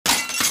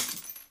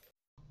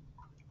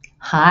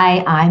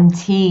Hi, I'm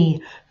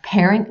T,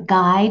 parent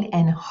guide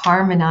and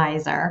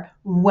harmonizer.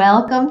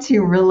 Welcome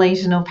to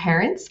Relational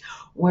Parents,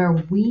 where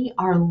we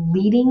are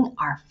leading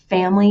our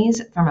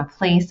families from a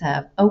place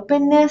of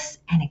openness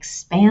and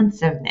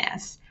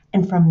expansiveness.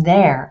 And from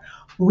there,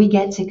 we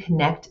get to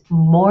connect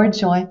more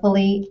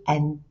joyfully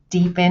and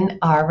deepen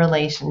our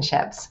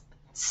relationships.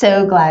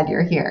 So glad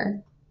you're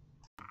here.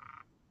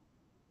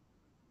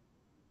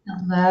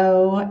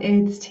 Hello,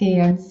 it's T.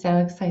 I'm so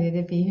excited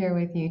to be here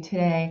with you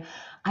today.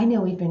 I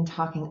know we've been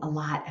talking a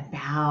lot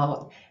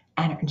about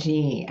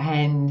energy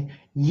and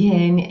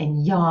yin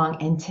and yang,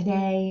 and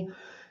today,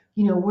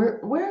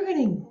 we're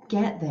going to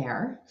get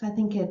there. So I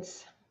think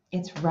it's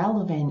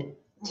relevant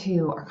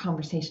to our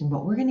conversation,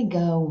 but we're going to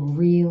go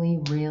really,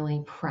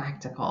 really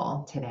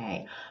practical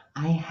today.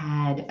 I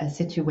had a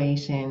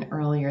situation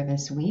earlier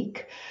this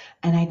week,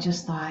 and I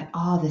just thought,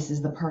 oh, this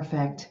is the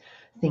perfect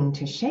thing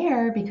to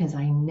share because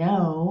I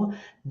know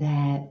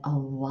that a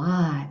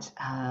lot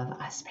of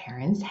us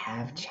parents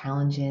have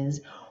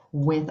challenges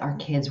with our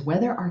kids,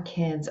 whether our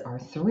kids are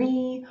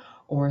 3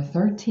 or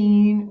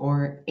 13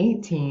 or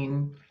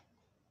 18,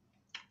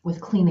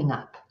 with cleaning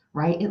up,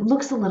 right? It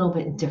looks a little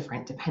bit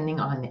different depending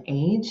on the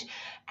age.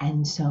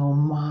 And so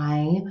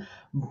my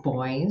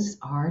boys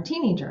are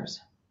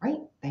teenagers,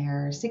 right?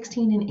 They're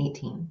 16 and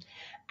 18.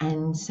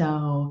 And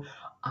so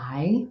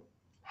I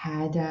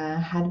had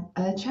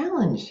a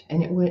challenge,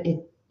 and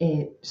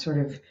it sort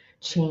of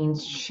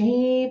changed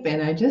shape,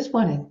 and I just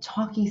want to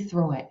talk you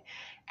through it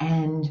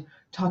and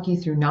talk you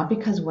through, not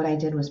because what I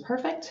did was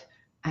perfect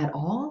at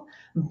all,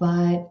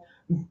 but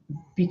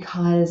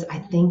because I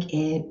think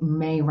it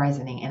may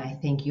resonate, and I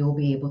think you'll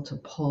be able to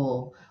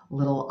pull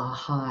little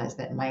ahas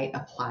that might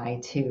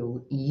apply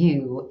to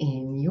you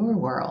in your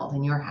world,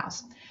 in your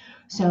house.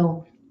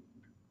 So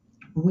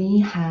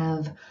we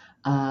have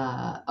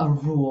a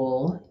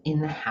rule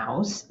in the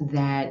house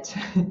that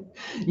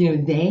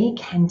they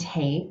can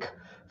take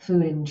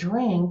food and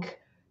drink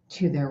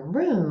to their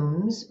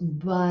rooms,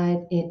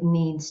 but it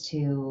needs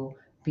to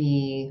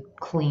be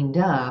cleaned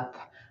up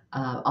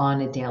on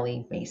a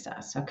daily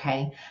basis.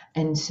 Okay,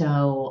 and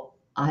so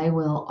I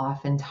will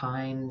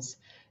oftentimes,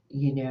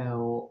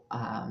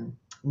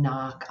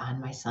 knock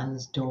on my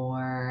son's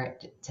door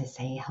to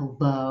say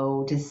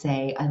hello, to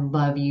say I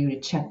love you, to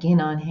check in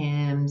on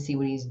him, see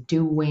what he's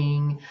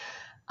doing,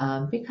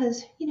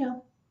 because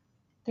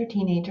they're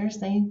teenagers.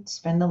 They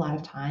spend a lot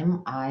of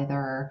time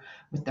either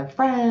with their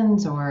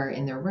friends or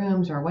in their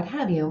rooms or what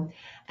have you.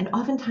 And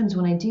oftentimes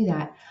when I do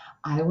that,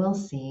 I will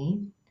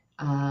see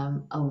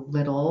a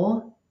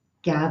little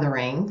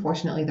gathering.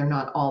 Fortunately, they're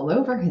not all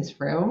over his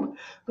room,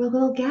 but a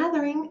little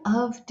gathering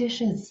of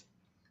dishes.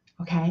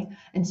 Okay.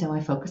 And so I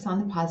focus on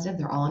the positive.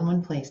 They're all in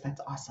one place.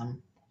 That's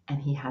awesome.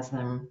 And he has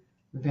them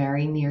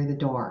very near the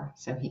door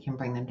so he can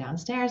bring them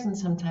downstairs. And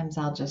sometimes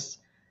I'll just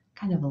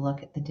kind of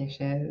look at the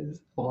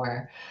dishes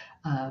or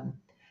um,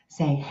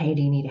 say, hey,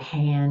 do you need a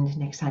hand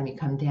next time you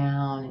come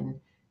down?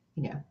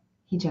 And,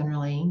 he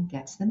generally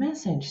gets the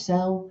message.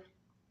 So,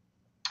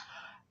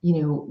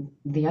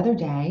 the other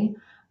day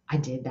I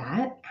did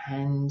that,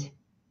 and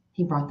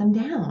he brought them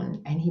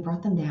down, and he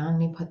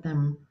put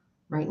them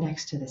right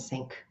next to the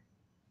sink.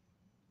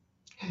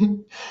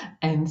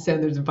 And so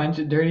there's a bunch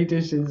of dirty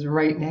dishes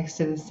right next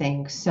to the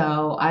sink.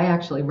 So I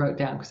actually wrote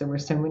down, because there were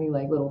so many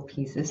like little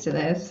pieces to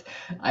this.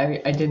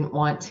 I didn't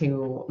want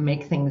to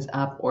make things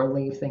up or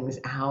leave things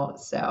out.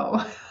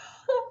 So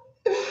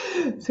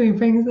so he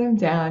brings them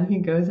down, he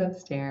goes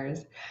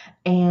upstairs,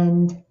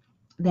 and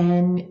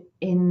then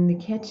in the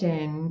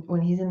kitchen,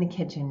 when he's in the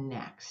kitchen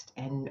next,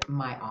 and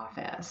my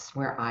office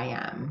where I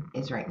am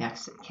is right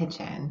next to the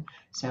kitchen.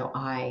 So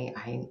I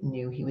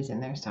knew he was in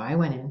there. So I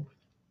went in,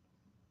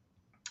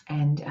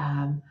 and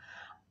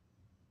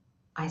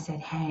I said,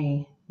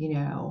 hey,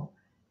 can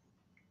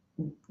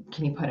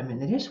you put them in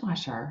the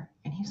dishwasher?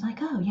 And he's like,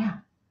 oh, yeah,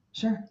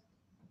 sure,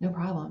 no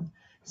problem.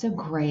 So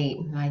great.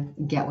 And I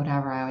get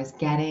whatever I was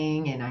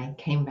getting, and I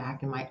came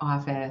back in my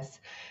office.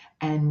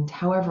 And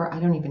however, I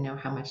don't even know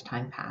how much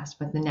time passed,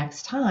 but the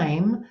next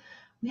time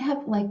we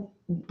have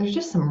there's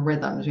just some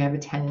rhythms. We have a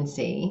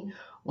tendency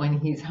when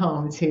he's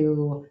home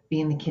to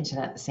be in the kitchen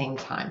at the same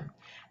time.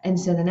 And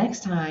so the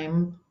next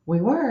time we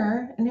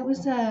were, and it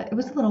was a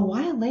little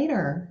while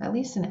later, at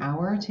least an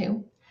hour or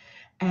two.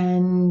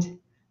 And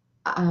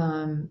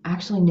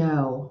actually,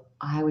 no,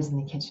 I was in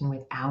the kitchen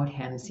without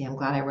him. See, I'm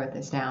glad I wrote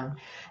this down.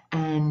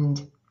 And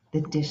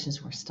the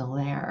dishes were still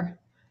there.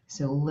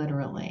 So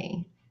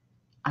literally,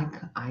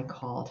 I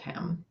called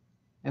him,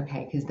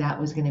 okay, because that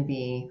was going to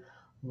be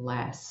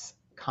less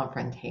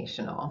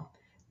confrontational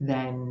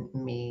than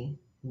me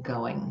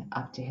going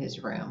up to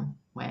his room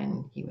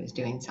when he was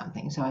doing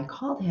something. So I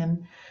called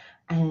him,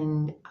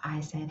 and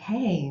I said,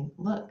 hey,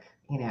 look,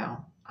 I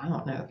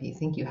don't know if you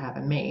think you have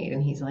a maid.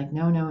 And he's like,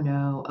 no, no,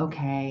 no.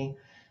 Okay,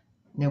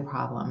 no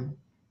problem.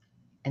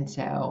 And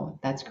so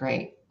that's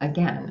great.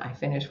 Again, I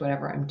finish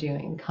whatever I'm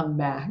doing, come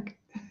back.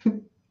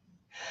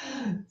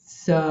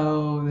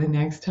 So the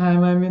next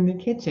time I'm in the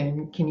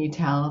kitchen, can you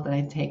tell that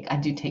I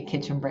do take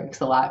kitchen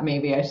breaks a lot?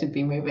 Maybe I should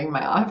be moving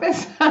my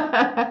office.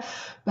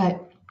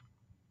 But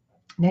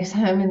next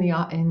time I'm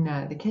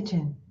in the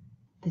kitchen,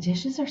 the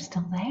dishes are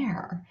still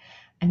there.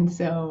 And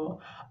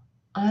so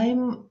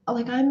I'm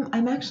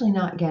actually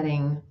not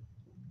getting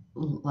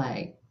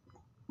like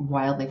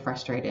wildly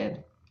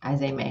frustrated as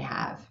they may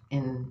have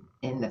in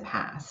the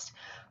past.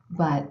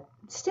 But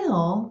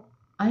still,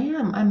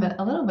 I'm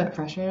a little bit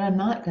frustrated. I'm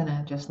not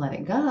gonna just let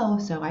it go.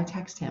 So I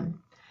text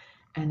him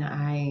and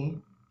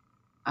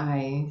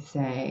I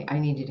say, I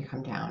need you to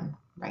come down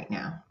right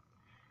now.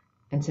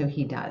 And so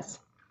he does.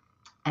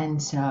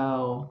 And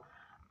so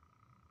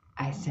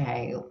I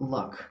say,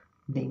 look,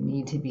 they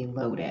need to be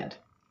loaded.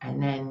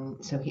 And then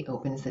so he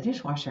opens the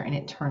dishwasher, and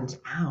it turns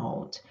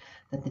out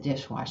that the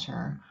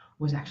dishwasher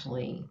was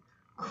actually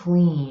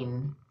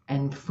clean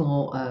and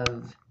full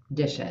of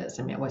dishes.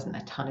 I mean, it wasn't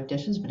a ton of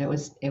dishes, but it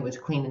was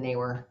clean, and they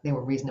were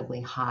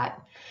reasonably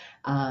hot.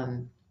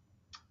 Um,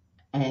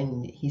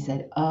 and he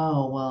said,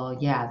 "Oh, well,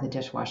 yeah, the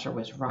dishwasher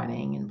was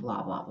running and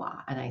blah blah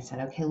blah." And I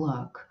said, "Okay,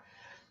 look,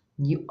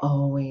 you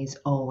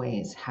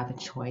always have a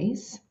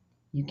choice.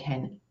 You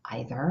can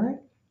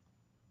either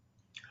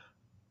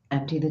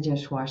empty the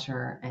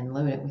dishwasher and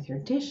load it with your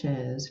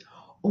dishes,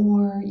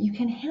 or you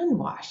can hand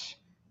wash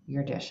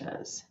your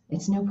dishes.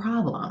 It's no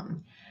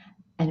problem."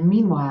 And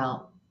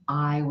meanwhile,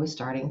 I was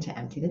starting to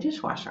empty the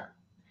dishwasher.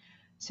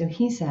 So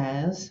he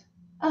says,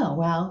 "Oh,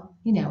 well,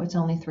 it's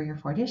only 3 or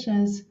 4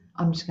 dishes.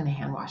 I'm just going to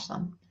hand wash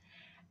them."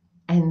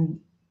 And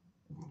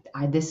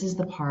this is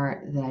the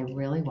part that I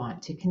really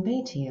want to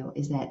convey to you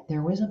is that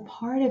there was a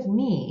part of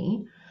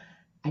me,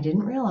 I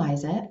didn't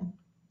realize it,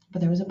 but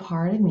there was a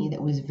part of me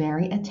that was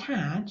very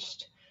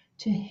attached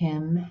to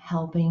him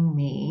helping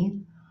me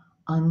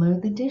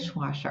unload the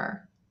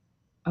dishwasher.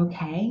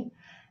 Okay.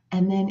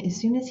 And then as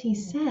soon as he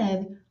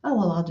said, "Oh,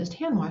 well, I'll just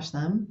hand wash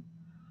them,"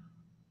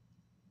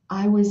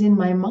 I was in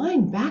my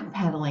mind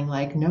backpedaling,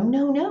 like, no,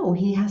 no, no,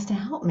 he has to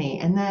help me.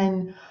 And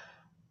then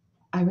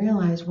I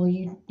realized, well,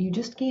 you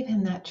just gave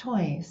him that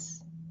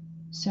choice.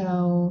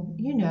 So,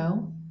 you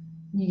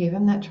gave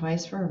them that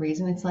choice for a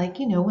reason. It's like,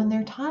 when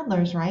they're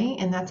toddlers, right?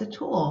 And that's a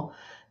tool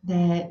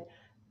that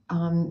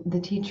the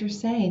teachers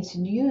say to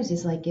use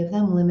is like give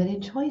them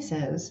limited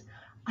choices.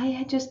 I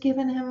had just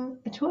given him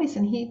a choice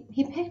and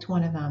he picked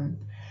one of them.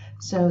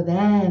 So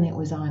then it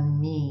was on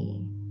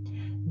me.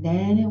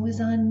 Then it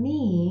was on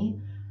me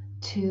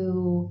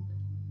to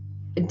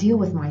deal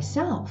with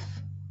myself,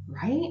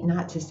 right?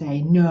 Not to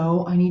say,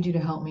 no, I need you to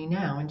help me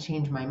now and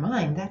change my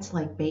mind. That's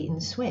like bait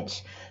and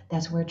switch.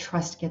 That's where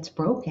trust gets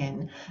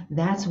broken.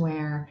 That's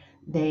where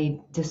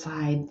they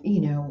decide,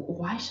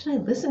 why should I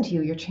listen to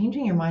you? You're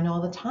changing your mind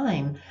all the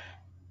time.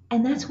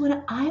 And that's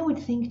what I would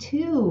think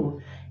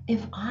too.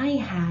 If I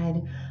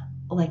had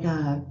like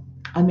a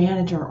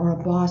manager or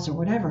a boss or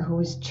whatever who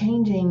was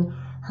changing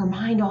her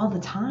mind all the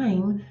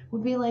time,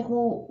 would be like,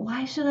 well,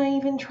 why should I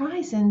even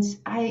try since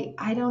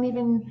I don't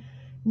even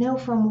know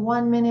from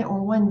 1 minute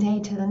or one day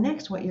to the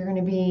next what you're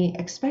going to be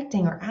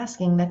expecting or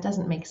asking. That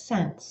doesn't make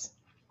sense.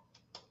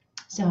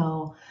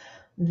 So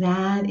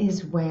that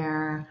is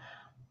where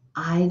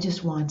I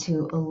just want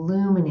to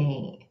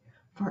illuminate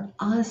for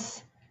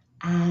us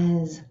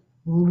as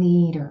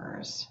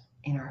leaders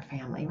in our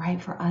family,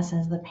 right? For us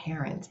as the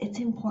parents, it's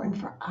important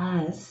for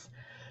us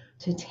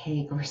to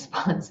take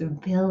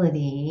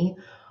responsibility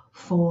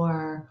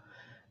for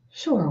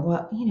sure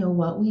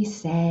what we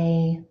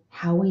say,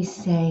 how we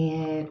say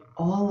it,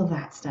 all of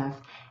that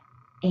stuff.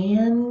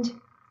 And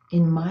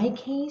in my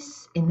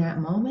case, in that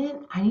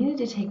moment, I needed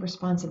to take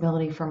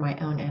responsibility for my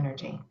own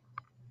energy.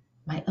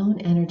 My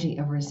own energy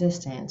of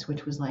resistance,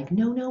 which was like,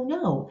 no, no,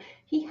 no,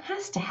 he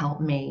has to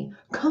help me.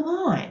 Come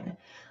on.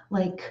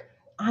 Like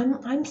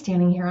I'm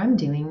standing here, I'm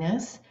doing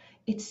this.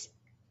 It's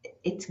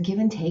give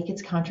and take,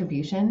 it's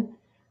contribution.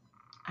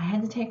 I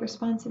had to take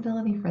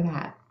responsibility for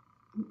that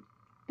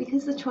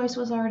because the choice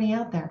was already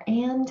out there.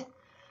 And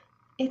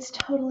it's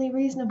totally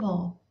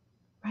reasonable,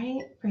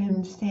 right? For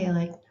him to say,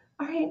 like,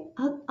 all right,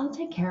 I'll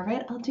take care of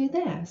it. I'll do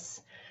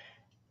this.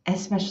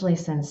 Especially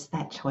since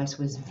that choice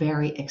was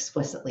very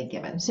explicitly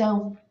given.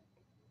 So,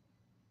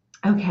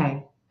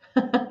 okay.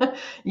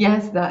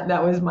 Yes,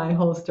 that was my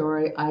whole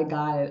story. I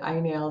got it. I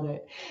nailed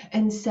it.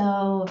 And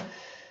so,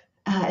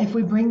 if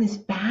we bring this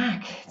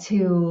back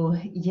to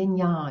yin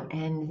yang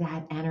and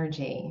that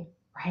energy,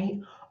 right?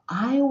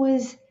 I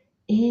was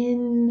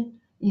in,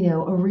 a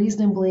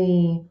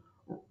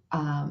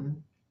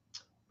um,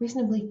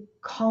 reasonably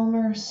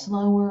calmer,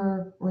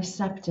 slower,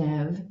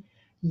 receptive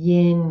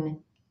yin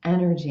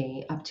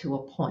energy up to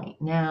a point.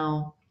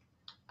 Now,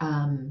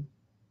 um,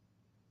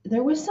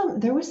 there was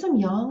some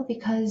yang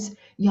because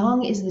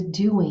yang is the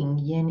doing,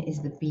 yin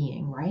is the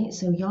being, right?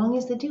 So yang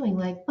is the doing,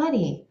 like,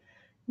 buddy,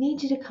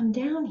 need you to come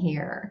down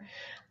here.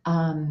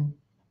 Um,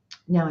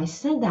 Now I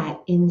said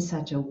that in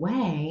such a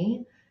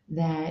way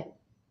that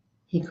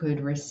he could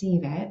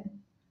receive it,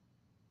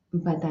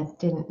 but that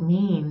didn't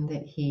mean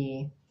that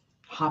he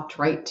hopped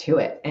right to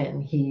it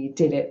and he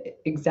did it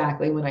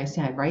exactly when I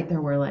said, right?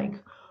 There were like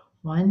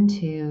one,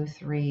 two,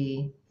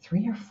 three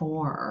or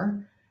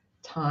four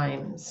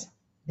times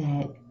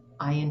that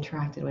I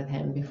interacted with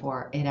him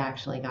before it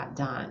actually got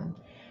done.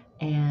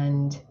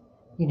 And,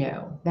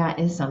 that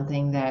is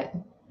something that,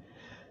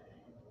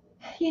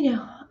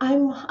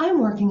 I'm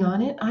working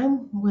on it.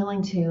 I'm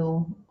willing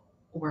to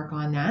work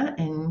on that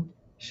and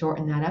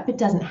shorten that up. It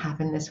doesn't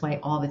happen this way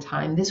all the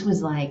time. This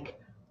was like,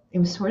 it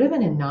was sort of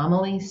an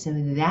anomaly so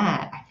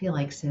that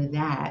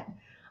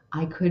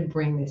I could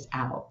bring this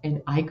out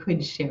and I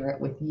could share it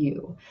with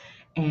you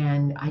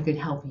and I could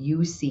help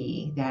you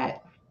see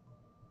that,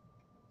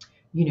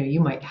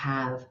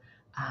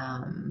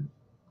 um,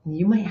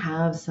 you might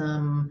have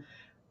some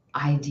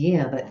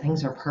idea that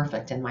things are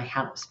perfect in my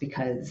house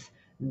because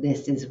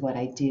this is what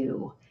I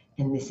do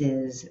and this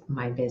is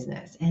my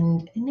business.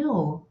 And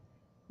no,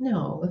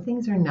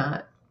 things are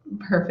not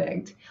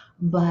perfect,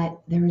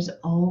 but there's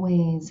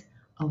always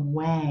a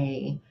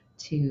way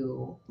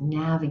to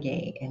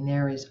navigate, and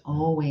there is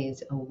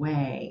always a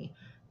way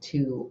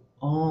to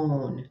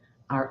own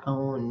our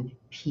own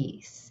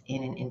piece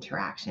in an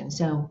interaction.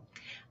 So,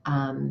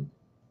 um,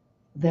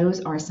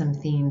 those are some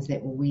themes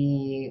that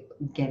we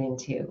get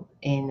into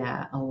in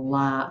a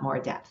lot more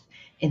depth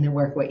in the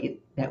work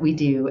that we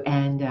do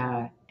and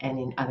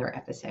in other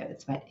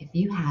episodes. But if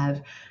you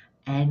have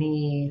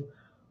any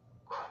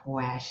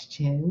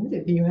questions,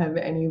 if you have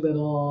any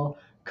little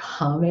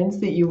comments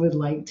that you would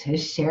like to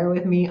share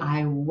with me,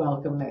 I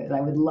welcome those. I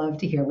would love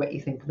to hear what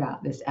you think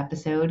about this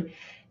episode.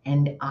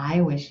 And I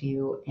wish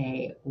you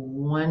a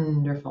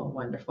wonderful,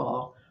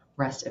 wonderful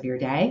rest of your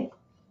day.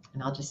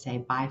 And I'll just say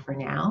bye for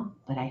now,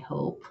 but I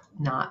hope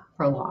not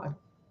for long.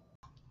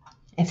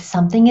 If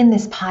something in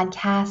this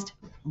podcast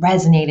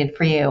resonated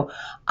for you,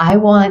 I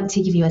want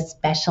to give you a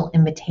special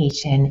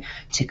invitation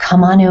to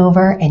come on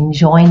over and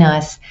join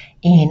us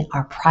in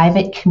our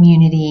private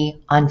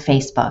community on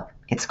Facebook.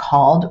 It's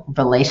called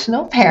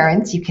Relational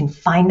Parents. You can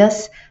find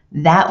us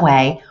that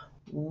way.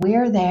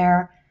 We're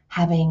there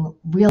having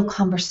real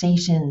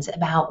conversations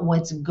about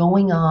what's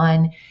going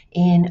on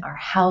in our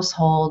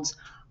households,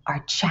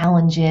 our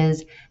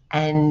challenges,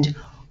 and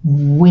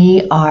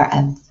we are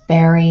a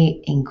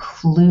very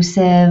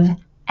inclusive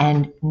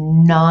and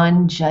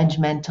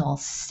non-judgmental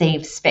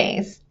safe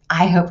space.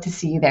 I hope to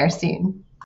see you there soon.